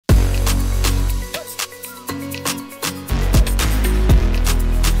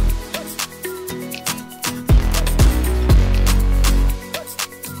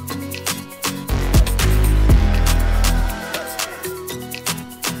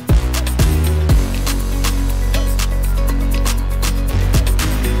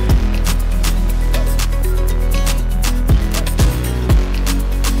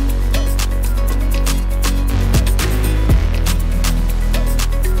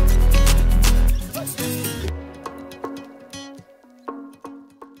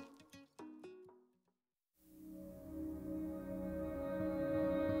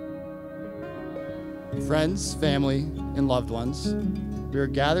Friends, family, and loved ones, we are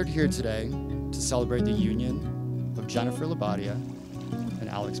gathered here today to celebrate the union of Jennifer Labadia and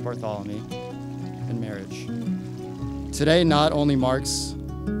Alex Bartholomew in marriage. Today not only marks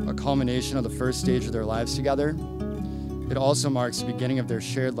a culmination of the first stage of their lives together, it also marks the beginning of their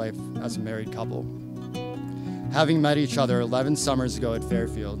shared life as a married couple. Having met each other 11 summers ago at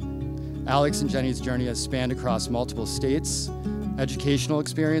Fairfield, Alex and Jenny's journey has spanned across multiple states, educational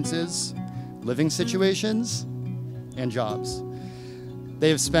experiences, living situations, and jobs. They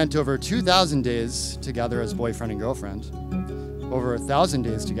have spent over 2,000 days together as boyfriend and girlfriend, over 1,000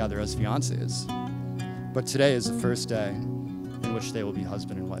 days together as fiancés. But today is the first day in which they will be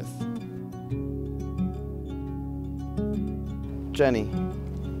husband and wife. Jenny,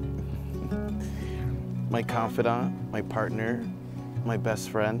 my confidant, my partner, my best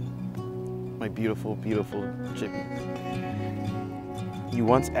friend, my beautiful, beautiful Jimmy. You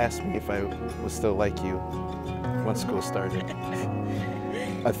once asked me if I was still like you once school started.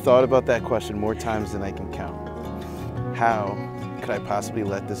 I've thought about that question more times than I can count. How could I possibly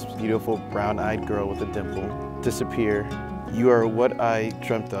let this beautiful brown-eyed girl with a dimple disappear? You are what I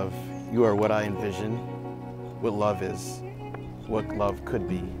dreamt of. You are what I envisioned. What love is. What love could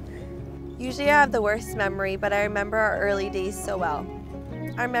be. Usually I have the worst memory, but I remember our early days so well.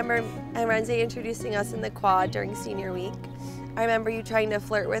 I remember Renze introducing us in the quad during senior week. I remember you trying to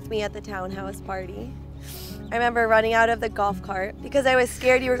flirt with me at the townhouse party. I remember running out of the golf cart because I was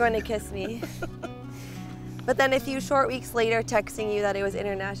scared you were going to kiss me. But then a few short weeks later texting you that it was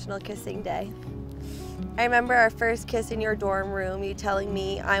International Kissing Day. I remember our first kiss in your dorm room, you telling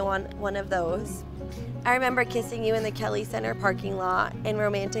me I want one of those. I remember kissing you in the Kelly Center parking lot and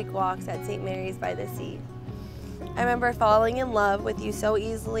romantic walks at St. Mary's by the Sea. I remember falling in love with you so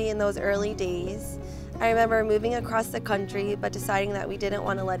easily in those early days. I remember moving across the country but deciding that we didn't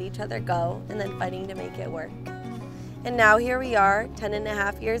want to let each other go and then fighting to make it work. And now here we are,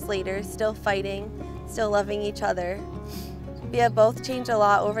 10.5 years later, still fighting, still loving each other. We have both changed a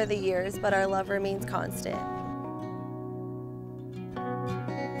lot over the years, but our love remains constant.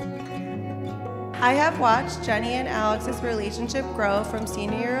 I have watched Jenny and Alex's relationship grow from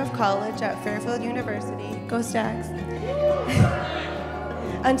senior year of college at Fairfield University, go Stags,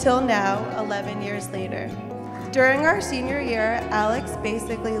 until now, 11 years later. During our senior year, Alex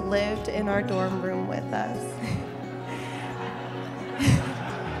basically lived in our dorm room with us.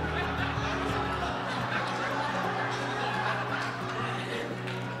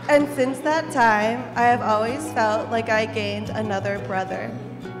 And since that time, I have always felt like I gained another brother.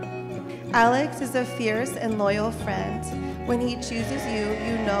 Alex is a fierce and loyal friend. When he chooses you,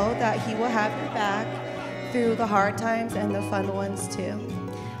 you know that he will have your back through the hard times and the fun ones too.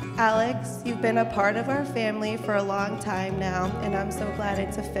 Alex, you've been a part of our family for a long time now, and I'm so glad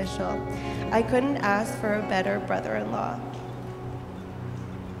it's official. I couldn't ask for a better brother-in-law.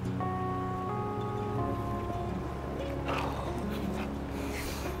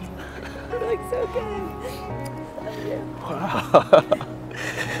 You look so good. Wow.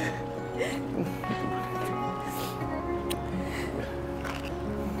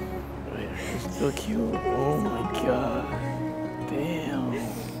 So cute. Oh my God. Damn.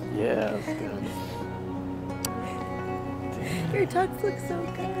 Yeah, that's good. Damn. Your tux looks so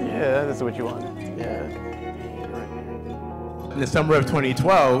good. Yeah, that's what you want. Yeah. In the summer of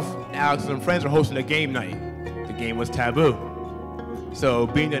 2012, Alex and friends were hosting a game night. The game was taboo. So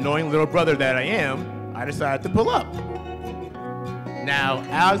being the annoying little brother that I am, I decided to pull up. Now,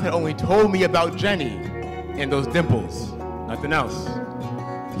 Alex had only told me about Jenny and those dimples, nothing else.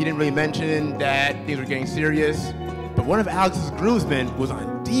 He didn't really mention that things were getting serious, but one of Alex's groomsmen was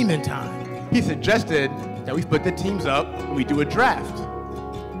on demon time. He suggested that we split the teams up and we do a draft.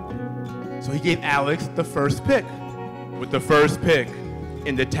 So he gave Alex the first pick. With the first pick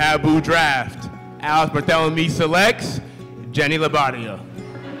in the taboo draft, Alex Bartholomew selects Jenny Labadia.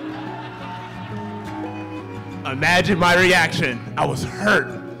 Imagine my reaction. I was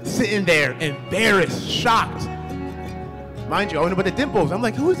hurt, sitting there, embarrassed, shocked. Mind you, I don't know about the dimples. I'm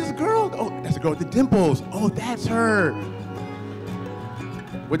like, who is this girl? Oh, that's the girl with the dimples. Oh, that's her.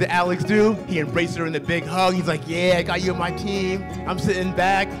 What did Alex do? He embraced her in the big hug. He's like, yeah, I got you on my team. I'm sitting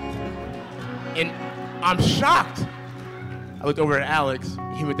back, and I'm shocked. I looked over at Alex,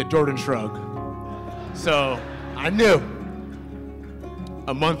 he with the Jordan shrug. So I knew.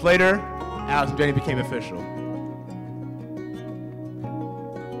 A month later, Alex and Jenny became official.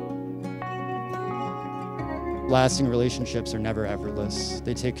 Lasting relationships are never effortless.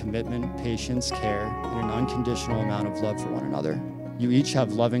 They take commitment, patience, care, and an unconditional amount of love for one another. You each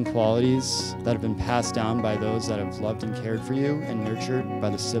have loving qualities that have been passed down by those that have loved and cared for you and nurtured by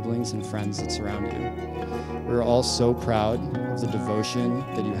the siblings and friends that surround you. We're all so proud of the devotion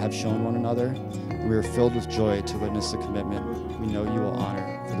that you have shown one another. We are filled with joy to witness the commitment we know you will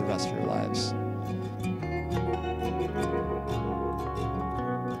honor for the rest of your lives.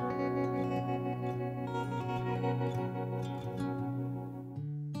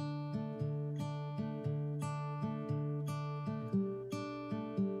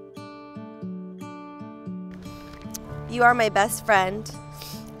 You are my best friend,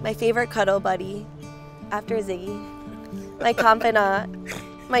 my favorite cuddle buddy, after Ziggy, my confidant,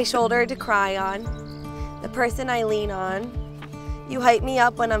 my shoulder to cry on, the person I lean on. You hype me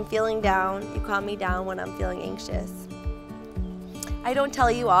up when I'm feeling down, you calm me down when I'm feeling anxious. I don't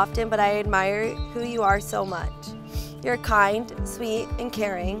tell you often, but I admire who you are so much. You're kind, sweet, and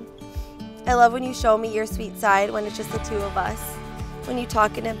caring. I love when you show me your sweet side when it's just the two of us, when you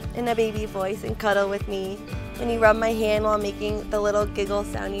talk in a baby voice and cuddle with me, when you rub my hand while making the little giggle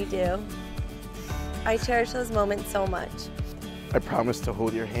sound you do. I cherish those moments so much. I promise to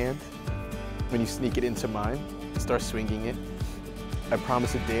hold your hand when you sneak it into mine and start swinging it. I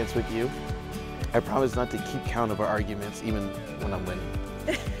promise to dance with you. I promise not to keep count of our arguments even when I'm winning.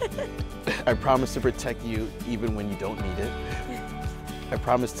 I promise to protect you even when you don't need it. I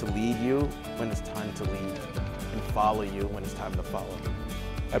promise to lead you when it's time to lead and follow you when it's time to follow.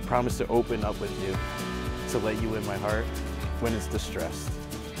 I promise to open up with you, to let you in my heart when it's distressed.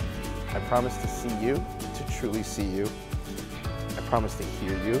 I promise to see you, to truly see you. I promise to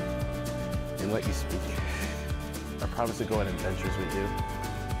hear you and let you speak. I promise to go on adventures with you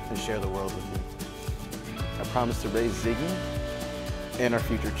and share the world with you. I promise to raise Ziggy and our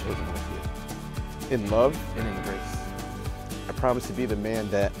future children with you, in love and in grace. I promise to be the man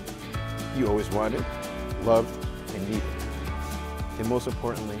that you always wanted, loved, and needed. And most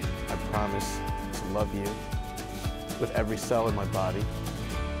importantly, I promise to love you with every cell in my body,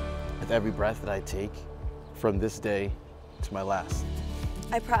 with every breath that I take, from this day to my last.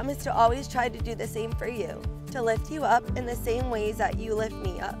 I promise to always try to do the same for you, to lift you up in the same ways that you lift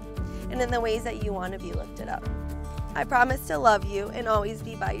me up, and in the ways that you want to be lifted up. I promise to love you and always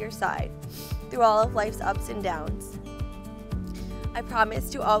be by your side through all of life's ups and downs. I promise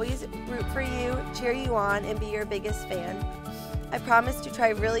to always root for you, cheer you on, and be your biggest fan. I promise to try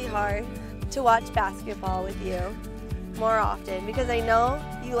really hard to watch basketball with you more often, because I know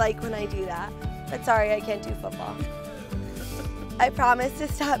you like when I do that, but sorry, I can't do football. I promise to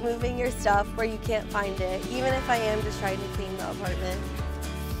stop moving your stuff where you can't find it, even if I am just trying to clean the apartment.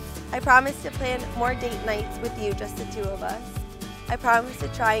 I promise to plan more date nights with you, just the two of us. I promise to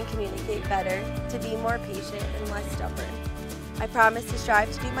try and communicate better, to be more patient and less stubborn. I promise to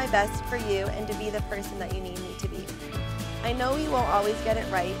strive to do my best for you and to be the person that you need me to be. I know we won't always get it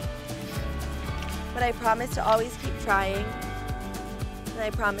right, but I promise to always keep trying, and I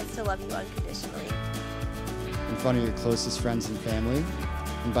promise to love you unconditionally. In front of your closest friends and family,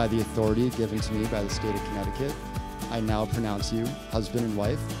 and by the authority given to me by the state of Connecticut, I now pronounce you husband and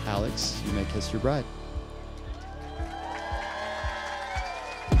wife. Alex, you may kiss your bride.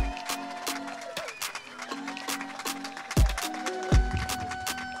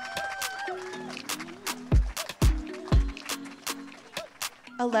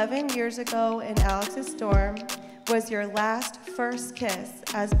 "11 years ago in Alex's dorm was your last first kiss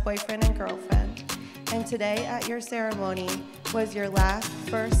as boyfriend and girlfriend, and today at your ceremony was your last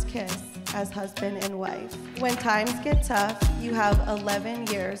first kiss as husband and wife. When times get tough, you have 11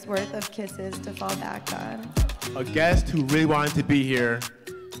 years worth of kisses to fall back on." A guest who really wanted to be here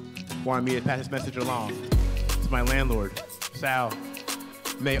wanted me to pass this message along to my landlord, Sal.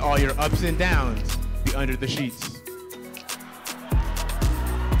 May all your ups and downs be under the sheets.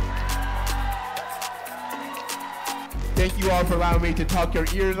 Thank you all for allowing me to talk your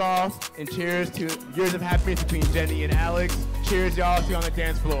ears off, and cheers to years of happiness between Jenny and Alex. Cheers, y'all. See you on the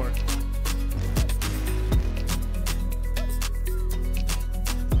dance floor.